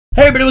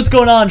Hey everybody, what's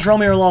going on?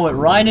 Jerome here along with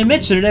Ryan and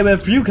Mitch, and today we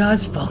have for you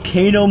guys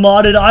Volcano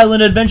modded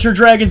island adventure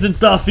dragons and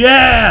stuff,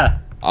 yeah!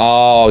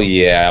 Oh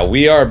yeah,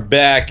 we are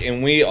back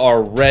and we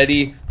are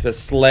ready to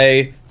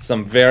slay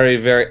some very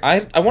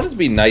I want it to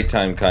be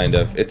nighttime kind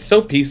of. It's so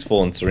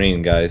peaceful and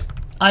serene, guys.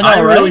 I know,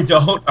 I right? really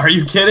don't. Are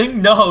you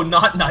kidding? No,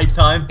 not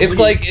nighttime.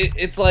 Please.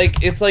 It's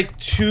like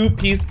too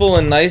peaceful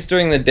and nice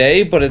during the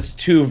day, but it's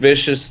too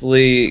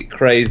viciously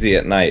crazy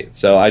at night.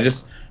 So I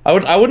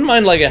wouldn't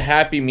mind like a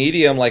happy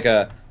medium, like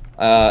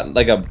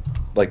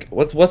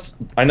what's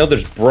I know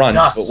there's brunch,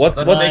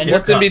 but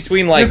what's in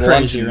between like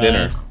lunch and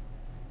dinner?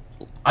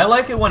 I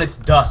like it when it's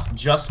dusk,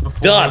 just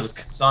before the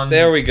sun.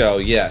 There we go.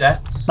 Yes.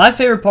 Sets. My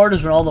favorite part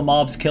is when all the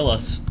mobs kill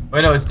us.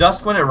 Wait, no, it's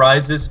dusk when it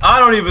rises. I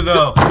don't even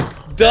know.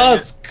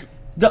 Dusk.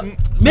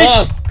 Mitch.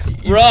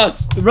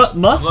 Rust.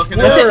 Musk.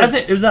 That's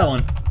it. There's that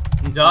one.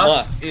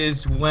 Dusk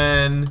is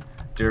when.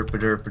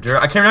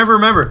 I can't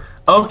remember.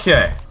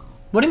 Okay.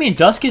 What do you mean?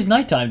 Dusk is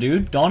nighttime,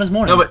 dude. Dawn is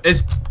morning. No, but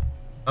it's.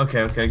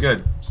 Okay,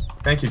 good.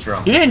 Thank you,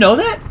 Jerome. You didn't know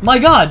that? My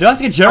God, do I have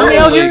to get Jeremy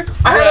out here?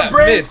 I had a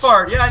brain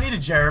fart. Yeah, I needed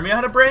Jeremy. I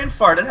had a brain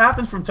fart. It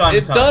happens from time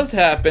to time. It does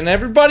happen.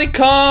 Everybody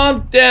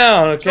calm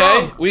down,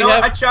 okay?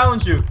 Jerome, I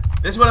challenge you.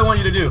 This is what I want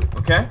you to do,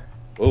 okay?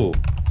 Ooh.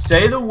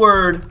 Say the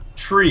word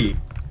tree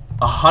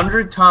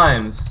 100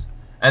 times,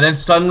 and then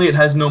suddenly it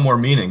has no more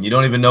meaning. You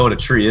don't even know what a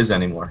tree is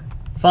anymore.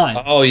 Fine.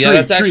 Oh yeah,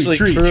 that's actually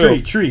true.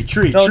 Tree.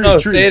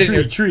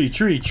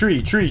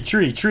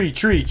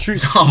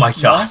 Oh my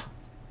God.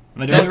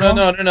 Am I doing it wrong?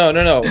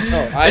 No.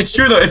 It's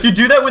true though. If you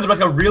do that with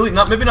like a really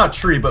maybe not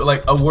tree, but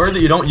like a word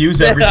that you don't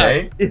use every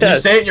day, and you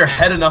say it in your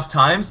head enough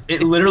times,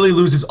 it literally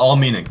loses all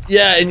meaning.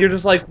 Yeah, and you're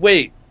just like,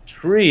 wait,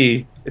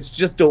 tree? It's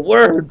just a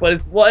word, but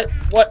it's what?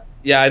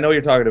 Yeah, I know what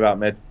you're talking about,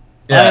 Mitch.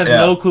 I have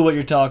no clue what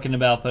you're talking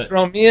about, but.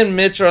 Bro, me and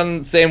Mitch are on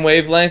the same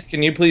wavelength.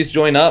 Can you please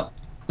join up?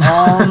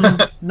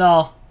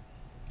 No.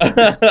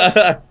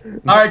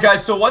 Alright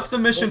guys, so what's the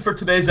mission for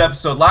today's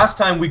episode? Last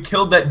time we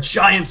killed that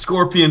giant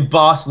scorpion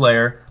boss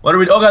layer. What are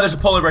we? Oh God, there's a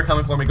polar bear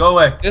coming for me. Go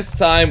away. This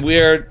time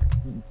we're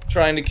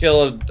trying to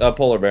kill a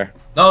polar bear.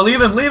 No, leave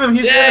him,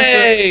 he's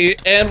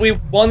innocent. And we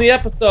won the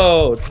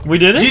episode. We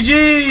did it?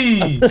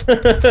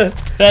 GG!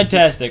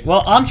 Fantastic.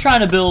 Well, I'm trying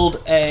to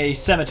build a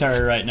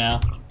cemetery right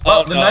now.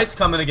 Oh, the night's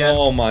coming again.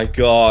 Oh my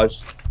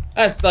gosh.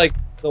 That's like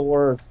the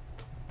worst.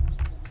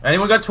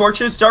 Anyone got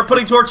torches? Start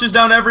putting torches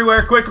down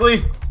everywhere,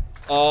 quickly!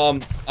 I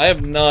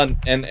have none,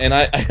 and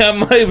I have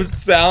my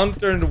sound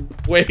turned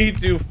way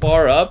too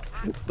far up,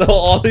 so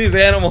all these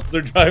animals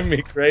are driving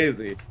me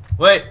crazy.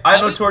 Wait, I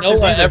have no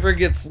torches either. Ever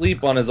get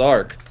sleep on his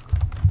ark?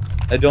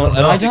 I don't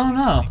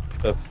know.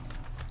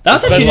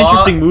 That's actually an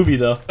interesting movie,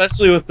 though.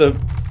 Especially with the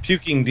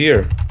puking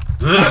deer.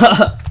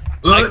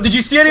 Did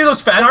you see any of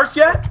those fan arts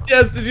yet?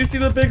 Yes, did you see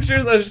the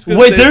pictures? I was just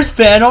Wait, there's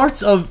fan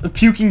arts of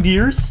puking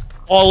deers?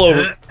 All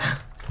over.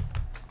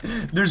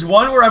 There's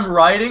one where I'm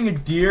riding a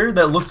deer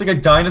that looks like a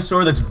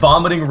dinosaur that's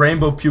vomiting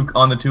rainbow puke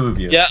on the two of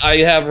you. Yeah, I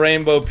have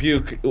rainbow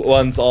puke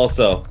ones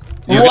also.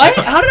 What?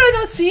 How did I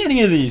not see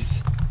any of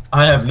these?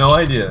 I have no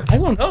idea. I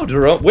don't know,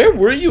 Jerome. Where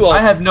were you all?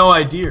 I have no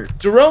idea.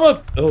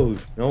 Jerome, oh,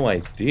 no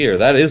idea.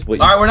 That is what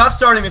you... Alright, we're not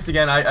starting this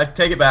again. I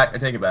take it back. I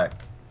take it back.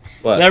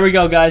 What? There we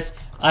go, guys.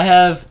 I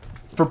have,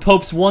 for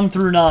popes 1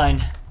 through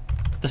 9,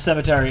 the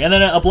cemetery. And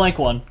then a blank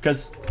one,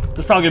 because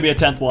there's probably going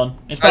to be a 10th one.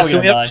 It's probably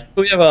going to die. Can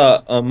we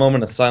have a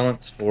moment of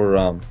silence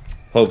for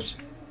popes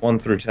 1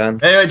 through 10?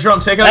 Hey, Jerome,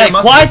 take out your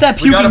musket. Quiet that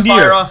puking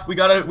deer. We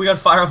gotta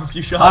fire off a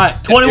few shots. Alright,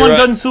 21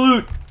 gun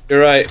salute.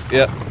 You're right,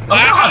 yeah.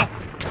 Ah!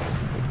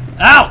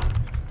 Ow!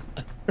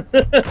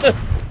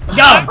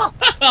 Got him!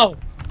 Ow!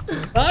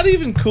 Not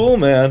even cool,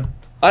 man.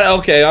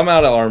 Okay, I'm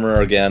out of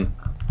armor again.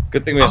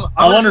 Good thing we have...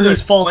 I wonder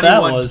whose fault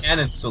that was.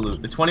 Cannon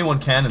salute. The 21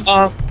 cannon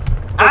salute.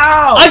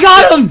 Ow! I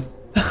got him!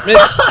 Mitch,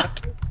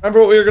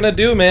 remember what we were gonna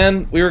do,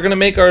 man? We were gonna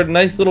make our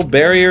nice little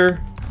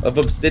barrier of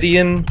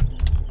obsidian,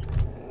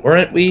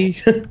 weren't we?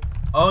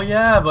 Oh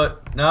yeah,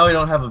 but now we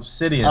don't have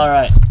obsidian.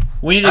 Alright,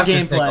 we need a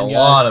game plan, guys. A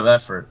lot of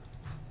effort.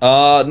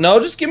 No,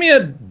 just give me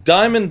a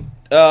diamond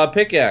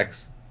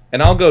pickaxe,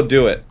 and I'll go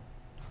do it.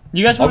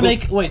 You guys want to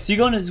make... Wait, so you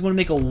guys want to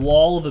make a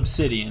wall of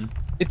obsidian?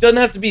 It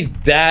doesn't have to be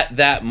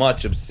that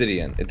much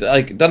obsidian. It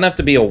doesn't have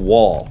to be a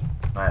wall.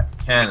 Alright,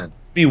 cannon.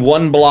 It's be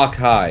 1 block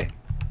high.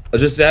 It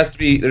just has to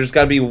be. There's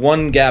got to be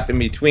one gap in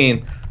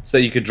between so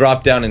that you could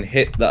drop down and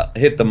hit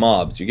the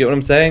mobs. You get what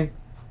I'm saying?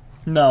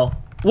 No.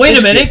 Wait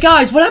a minute,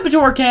 guys. What happened to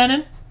our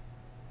cannon?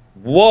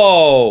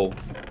 Whoa.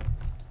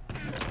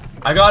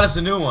 I got us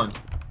a new one.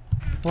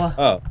 What?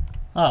 Oh.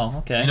 Oh,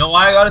 okay. You know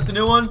why I got us a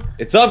new one?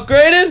 It's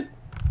upgraded?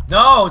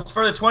 No, it's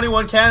for the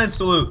 21 cannon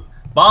salute.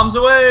 Bombs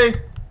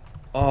away.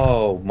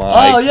 Oh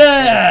my. Oh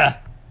yeah.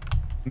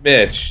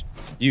 Mitch,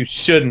 you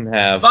shouldn't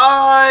have.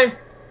 Bye.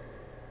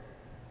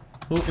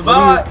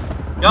 Goodbye.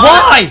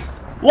 Why?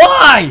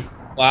 Why?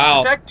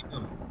 Wow. Protecting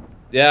them.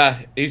 Yeah,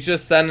 he's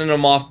just sending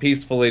them off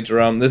peacefully,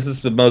 Jerome. This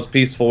is the most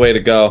peaceful way to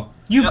go.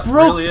 You broke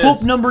really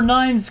Pope number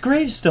 9's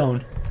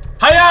gravestone.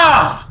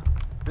 Hiya!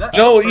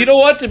 No, you know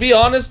what? To be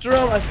honest,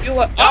 Jerome, I feel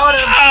like...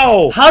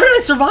 Ow! How did I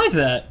survive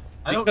that?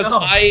 I don't Because know.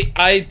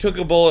 I took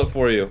a bullet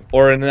for you,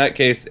 or in that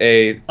case,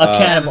 a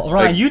cannonball.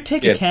 Ryan, you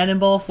take a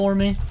cannonball for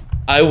me?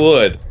 I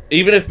would,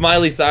 even if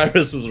Miley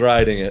Cyrus was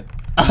riding it.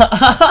 Oh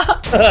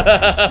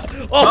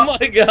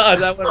my God,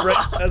 that went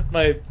right past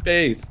my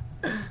face.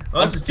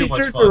 Well, this is too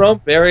much fun.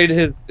 Jerome buried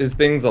his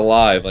things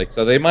alive, like,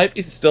 so they might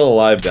be still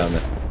alive down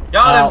there.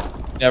 Got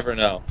him. Never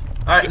know.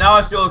 Alright, now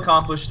I feel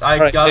accomplished.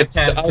 I got a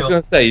can. I was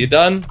gonna say, you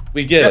done?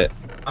 We get it.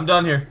 I'm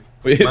done here.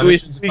 My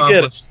mission's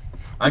accomplished.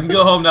 I can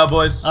go home now,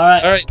 boys.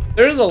 Alright. Alright,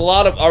 there's a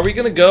lot of... Are we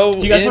gonna go? Do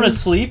you guys want to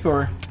sleep,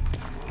 or...?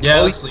 Yeah,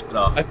 let's sleep it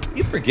off. I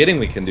keep forgetting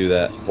we can do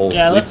that.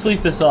 Let's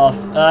sleep this off.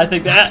 I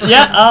think that...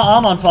 Yeah,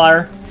 I'm on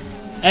fire.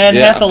 And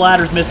half the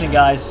ladder's missing,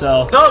 guys,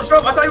 so... No,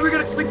 Jerome, I thought you were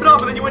gonna sleep it off,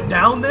 and then you went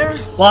down there?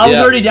 Well, I was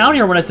already down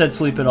here when I said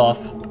sleep it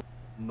off.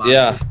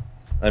 Yeah.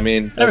 I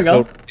mean... There we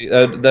go.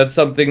 That's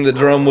something that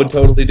Jerome would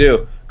totally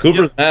do.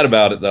 Cooper's mad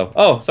about it, though.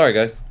 Oh, sorry,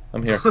 guys.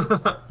 I'm here.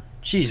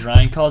 Jeez,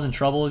 Ryan, causing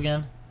trouble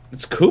again?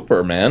 It's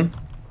Cooper, man.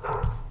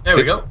 There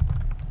we go.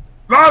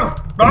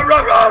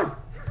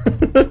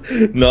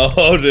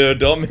 No, dude,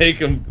 don't make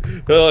him...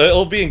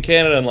 He'll be in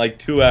Canada in like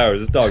 2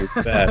 hours. This dog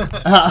is bad.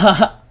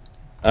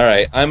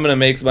 Alright, I'm gonna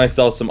make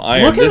myself some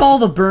iron. Look at all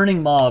the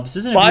burning mobs.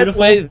 Isn't it beautiful?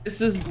 By the way,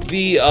 this is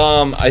the,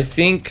 I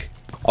think,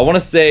 I want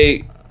to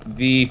say,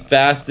 the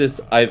fastest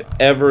I've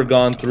ever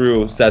gone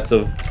through sets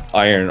of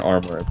iron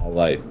armor in my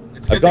life.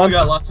 It's good that we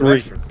got lots of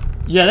extras.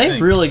 Yeah,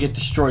 they really get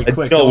destroyed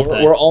quick. No,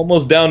 we're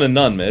almost down to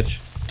none, Mitch.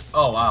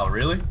 Oh, wow,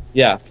 really?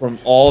 Yeah, from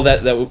all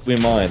that we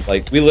mined.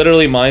 Like, we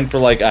literally mined for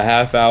like a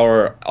half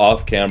hour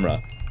off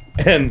camera.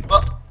 And...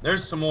 Well,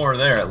 there's some more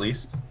there, at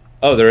least.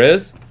 Oh, there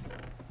is?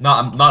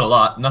 Not a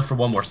lot. Enough for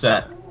one more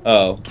set.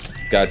 Oh,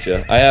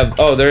 gotcha. I have...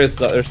 Oh, there's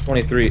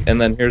 23.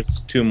 And then here's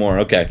 2 more.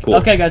 Okay, cool.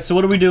 Okay, guys, so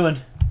what are we doing?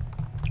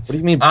 What do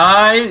you mean?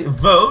 I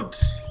vote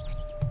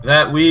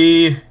that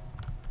we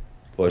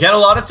get a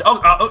lot of...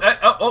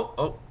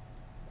 Oh.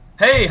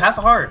 Hey, half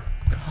a heart.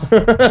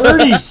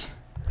 Birdies!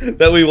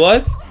 That we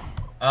what?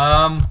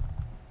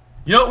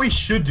 You know what we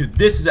should do?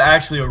 This is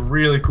actually a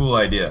really cool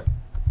idea.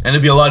 And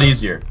it'd be a lot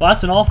easier. Well,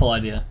 that's an awful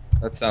idea.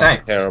 That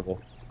sounds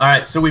terrible.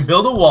 Alright, so we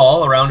build a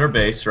wall around our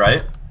base,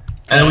 right?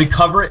 And then we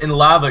cover it in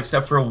lava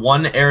except for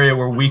one area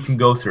where we can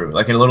go through.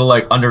 Like in a little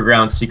like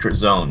underground secret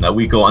zone that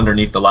we go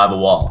underneath the lava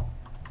wall.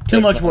 Too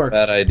much work.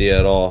 Bad idea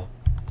at all.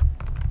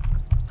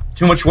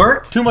 Too much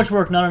work? Too much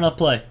work, not enough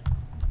play.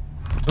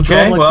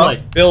 Okay, well...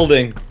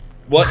 Building.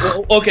 What?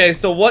 Okay,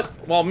 so what?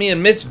 While me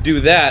and Mitch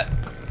do that,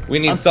 we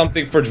need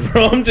something for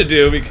Jerome to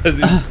do because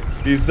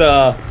he's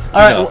All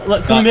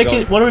right, can we make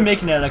it? What are we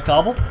making it out of?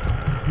 Cobble?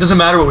 Doesn't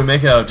matter what we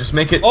make it out of. Just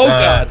make it. Oh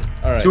God!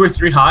 All right. 2 or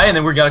 3 high, and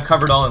then we got it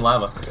covered all in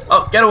lava.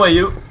 Oh, get away,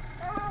 you!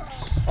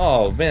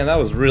 Oh man, that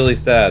was really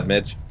sad,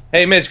 Mitch.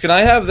 Hey, Mitch, can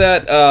I have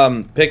that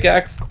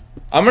pickaxe?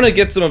 I'm gonna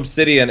get some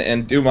obsidian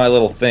and do my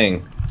little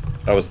thing.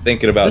 I was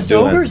thinking about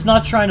doing. This ogre's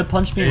not trying to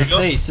punch me in the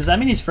face. Does that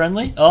mean he's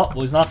friendly? Oh,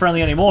 well, he's not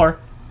friendly anymore.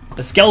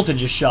 The skeleton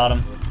just shot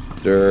him.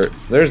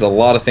 There's a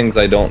lot of things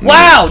I don't know.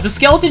 Wow, the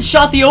skeleton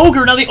shot the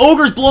ogre. Now the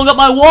ogre's blowing up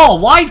my wall.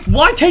 Why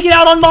take it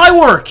out on my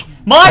work?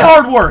 My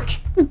hard work.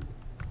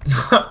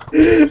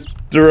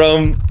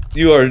 Jerome,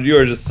 you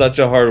are just such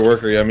a hard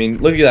worker. I mean,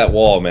 look at that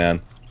wall,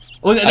 man.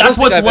 Well, that's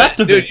what's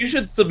left of it. Dude, you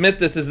should submit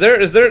this.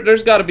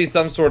 There's got to be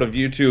some sort of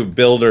YouTube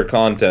builder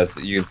contest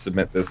that you can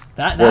submit this.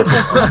 That's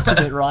what's left of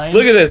it, Ryan.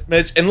 Look at this,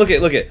 Mitch, and look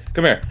at.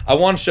 Come here. I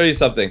want to show you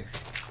something.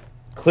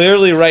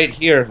 Clearly, right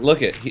here.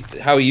 Look at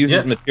how he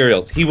uses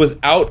materials. He was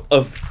out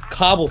of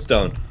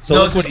cobblestone. So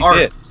look what he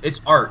did.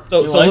 It's art.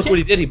 So look what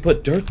he did. He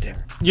put dirt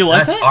there. You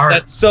like that? Art.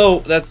 That's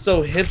so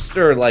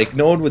hipster. Like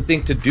no one would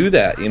think to do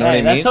that. You know what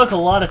I mean? That took a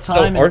lot of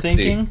time and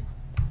thinking.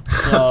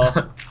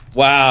 So.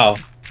 Wow,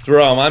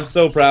 Jerome, I'm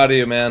so proud of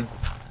you, man.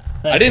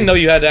 I didn't know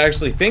you had to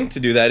actually think to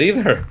do that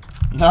either.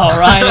 No,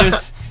 Ryan,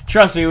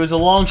 trust me, it was a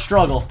long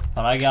struggle,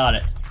 but I got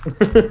it.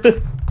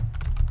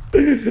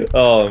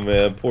 Oh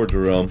man, poor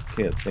Jerome.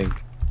 Can't think.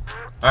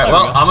 Alright,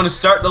 well, I'm gonna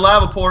start the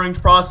lava pouring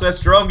process.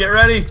 Jerome, get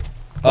ready.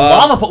 We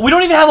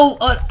don't even have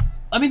a...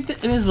 I mean,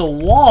 it is a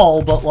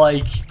wall, but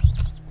like...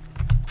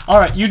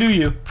 Alright, you do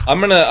you. I'm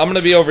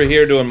gonna be over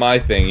here doing my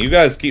thing. You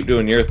guys keep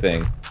doing your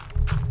thing.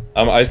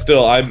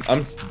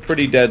 I'm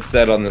pretty dead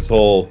set on this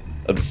whole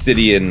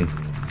obsidian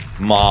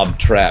mob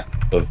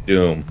trap of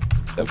doom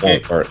that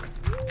won't work.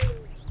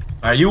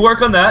 Alright, you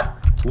work on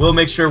that. We'll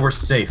make sure we're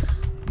safe.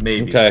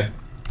 Maybe. Okay.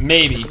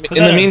 Maybe.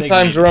 In the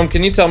meantime, Jerome,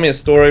 can you tell me a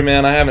story,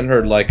 man? I haven't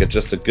heard like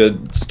just a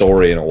good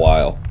story in a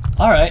while.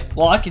 All right.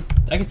 Well, I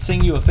could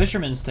sing you a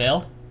fisherman's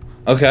tale.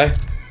 Okay.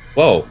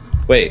 Whoa.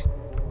 Wait.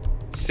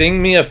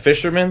 Sing me a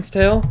fisherman's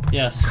tale?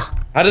 Yes.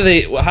 How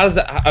does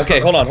that? Okay,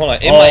 hold on.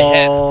 In my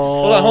head.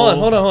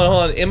 Hold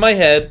on. In my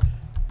head,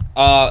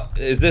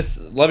 is this?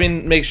 Let me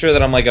make sure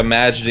that I'm like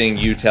imagining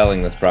you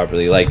telling this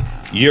properly. Like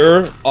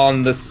you're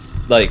on this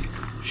like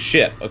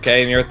ship,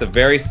 okay, and you're at the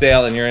very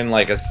sail, and you're in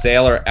like a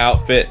sailor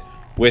outfit.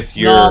 With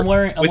your, no, I'm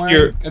wearing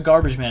a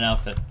garbage man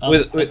outfit.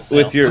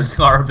 With your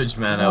garbage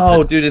man outfit.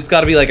 Oh, dude, it's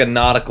got to be like a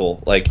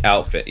nautical like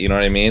outfit. You know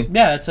what I mean?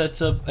 Yeah, it's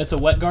a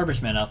wet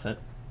garbage man outfit.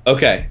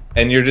 Okay,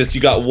 and you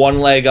got one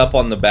leg up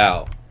on the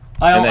bow.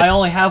 I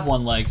only have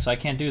one leg, so I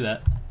can't do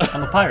that.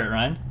 I'm a pirate,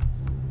 Ryan.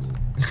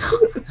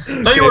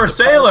 I thought you were a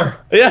sailor.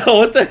 Yeah,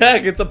 what the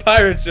heck? It's a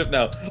pirate ship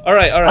now. All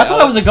right. I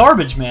thought I was a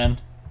garbage man.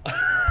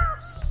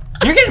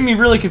 You're getting me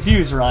really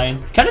confused,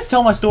 Ryan. Can I just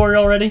tell my story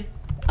already?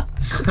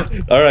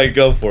 All right,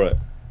 go for it.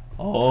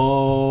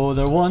 Oh,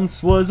 there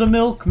once was a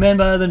milkman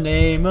by the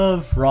name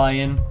of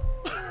Ryan.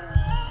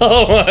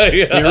 Oh my god.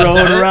 He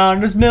rode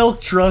around his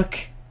milk truck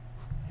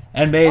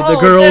and made the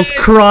girls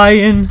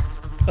crying.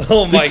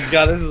 Oh my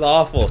god, this is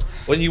awful.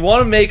 When you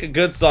want to make a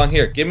good song,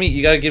 here,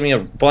 you gotta give me a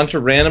bunch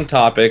of random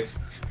topics,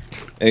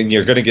 and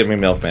you're gonna give me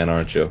Milkman,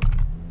 aren't you?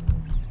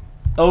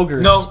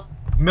 Ogres. No,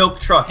 milk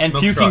truck. And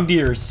milk puking truck.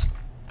 deers.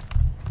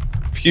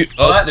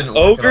 That didn't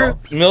work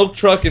ogres, at all. milk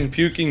truck, and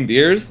puking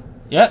deers?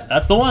 Yep,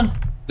 that's the one.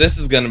 This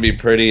is gonna be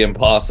pretty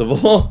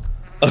impossible.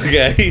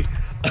 Okay.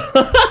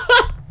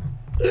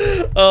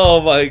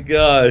 Oh my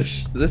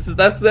gosh.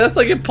 That's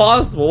like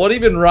impossible. What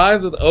even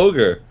rhymes with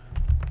ogre?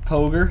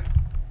 Poger.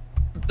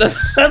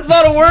 That's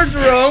not a word,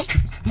 Jerome.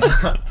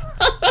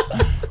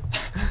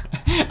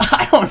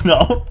 I don't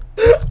know.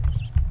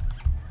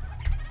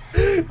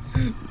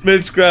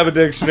 Mitch, grab a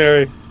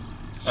dictionary.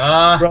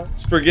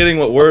 Jerome's forgetting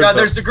what words God,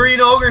 there's the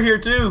green ogre here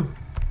too.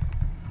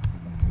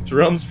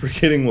 Jerome's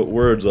forgetting what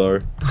words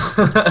are.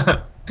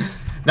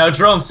 Now,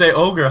 Jerome, say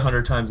ogre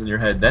 100 times in your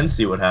head, then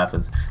see what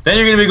happens. Then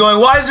you're gonna be going,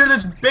 why is there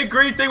this big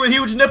green thing with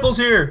huge nipples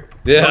here?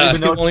 Yeah,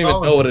 you won't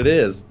even know what it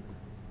is.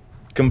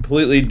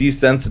 Completely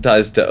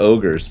desensitized to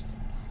ogres.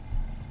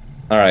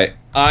 All right,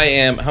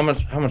 how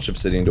much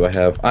obsidian do I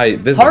have?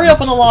 Hurry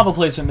up on the lava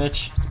placement,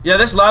 Mitch. Yeah,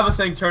 this lava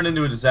thing turned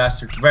into a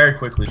disaster very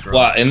quickly, Jerome.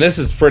 Wow, and this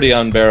is pretty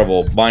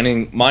unbearable.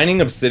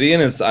 Mining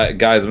obsidian is,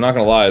 guys, I'm not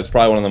gonna lie, it's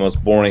probably one of the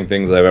most boring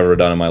things I've ever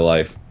done in my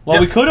life.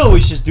 Well, we could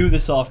always just do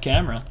this off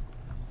camera.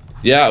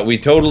 Yeah, we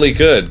totally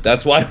could.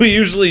 That's why we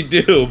usually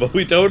do, but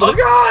we totally. Oh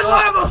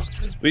God, lava!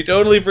 We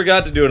totally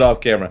forgot to do it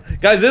off camera,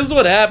 guys. This is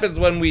what happens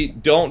when we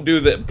don't do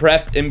the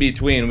prep in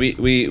between.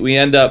 We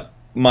end up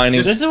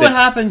mining. This is what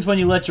happens when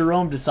you let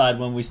Jerome decide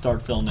when we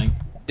start filming.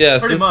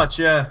 Yes, pretty much,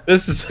 yeah.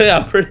 This is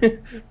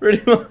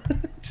pretty much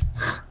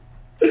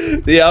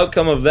the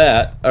outcome of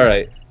that. All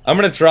right, I'm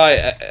gonna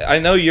try. I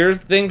know your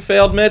thing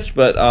failed, Mitch,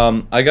 but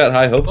I got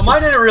high hopes. Well,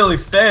 mine didn't really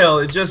fail.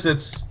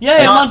 It's yeah,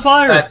 I'm on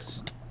fire.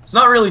 It's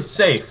not really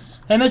safe.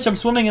 Hey, Mitch, I'm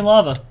swimming in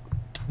lava.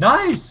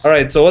 Nice. All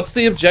right, so what's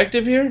the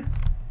objective here?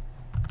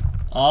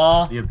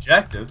 The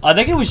objective? I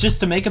think it was just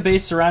to make a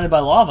base surrounded by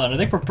lava, and I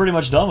think we're pretty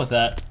much done with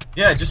that.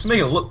 Yeah, just to make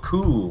it look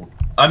cool.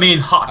 I mean,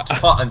 hot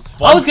and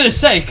spicy. I was gonna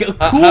say, cool.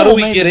 How do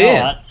we get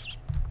in?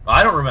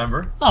 I don't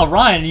remember. Oh,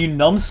 Ryan, you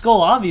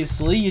numbskull,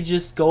 obviously. You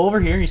just go over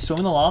here and you swim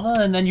in the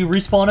lava, and then you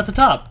respawn at the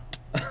top.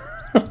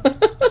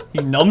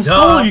 You numbskull?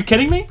 Are you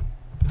kidding me?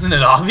 Isn't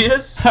it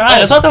obvious?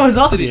 Alright, I thought that was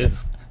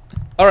obvious.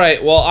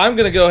 Alright, well, I'm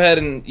gonna go ahead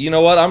and, you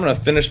know what? I'm gonna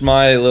finish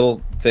my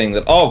little thing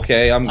that,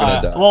 okay, I'm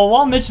gonna die. Well,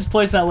 while Mitch is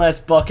placing that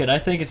last bucket, I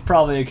think it's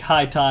probably a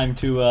high time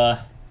to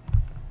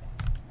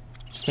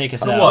take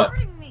us out. What?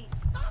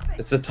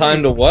 It's a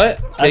time to what?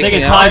 I think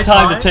it's high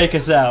time to take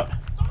us out.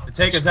 To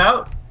take us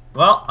out?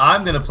 Well,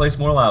 I'm gonna place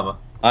more lava.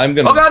 I'm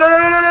gonna. Oh God!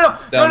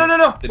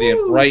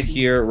 No! Right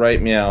here, right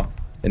meow,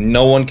 and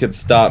no one could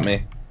stop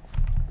me.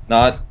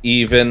 Not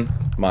even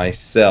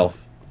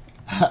myself.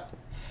 What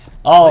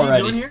are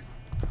you doing here?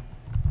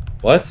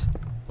 What?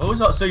 What was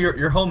that? So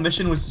your whole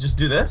mission was to just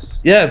do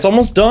this? Yeah, it's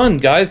almost done,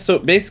 guys. So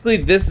basically,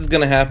 this is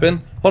gonna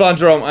happen. Hold on,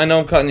 Jerome. I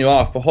know I'm cutting you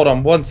off, but hold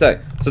on one sec.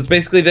 So it's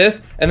basically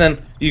this, and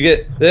then you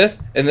get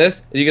this, and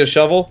this, and you get a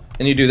shovel,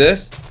 and you do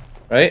this,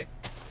 right?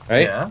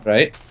 Right? Yeah.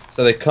 Right?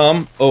 So they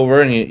come over,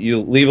 and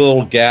you leave a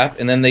little gap,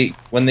 and then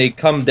when they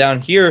come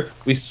down here,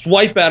 we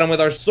swipe at them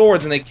with our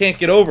swords, and they can't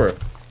get over.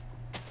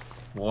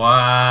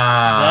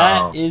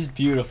 Wow. That is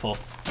beautiful.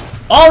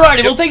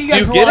 Alrighty, well, thank you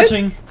guys for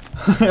watching.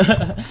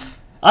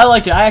 I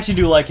like it. I actually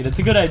do like it. It's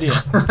a good idea.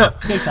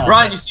 Good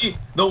Ryan, you see,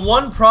 the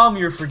one problem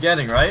you're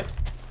forgetting, right?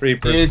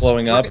 Creepers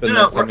blowing up and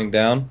then coming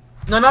down.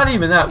 No, not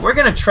even that. We're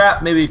gonna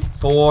trap maybe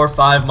 4 or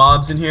 5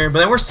 mobs in here, but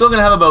then we're still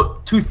gonna have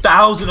about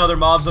 2,000 other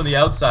mobs on the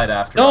outside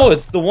after. No,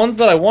 it's the ones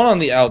that I want on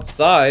the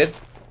outside.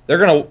 We're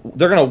gonna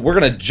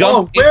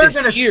jump. Oh, we're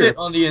gonna sit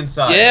on the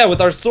inside. Yeah,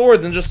 with our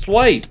swords and just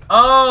swipe.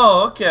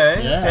 Oh,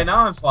 okay. Yeah. Okay,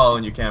 now I'm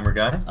following you, camera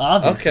guy.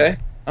 Obviously. Okay.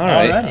 All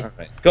right.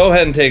 Go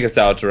ahead and take us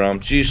out,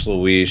 Jerome. Sheesh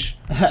Louise.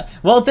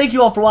 Well, thank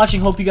you all for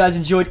watching. Hope you guys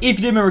enjoyed. If you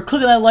did, remember,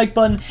 click on that like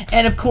button.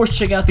 And, of course,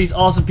 check out these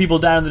awesome people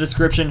down in the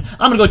description.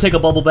 I'm going to go take a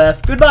bubble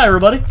bath. Goodbye,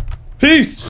 everybody. Peace.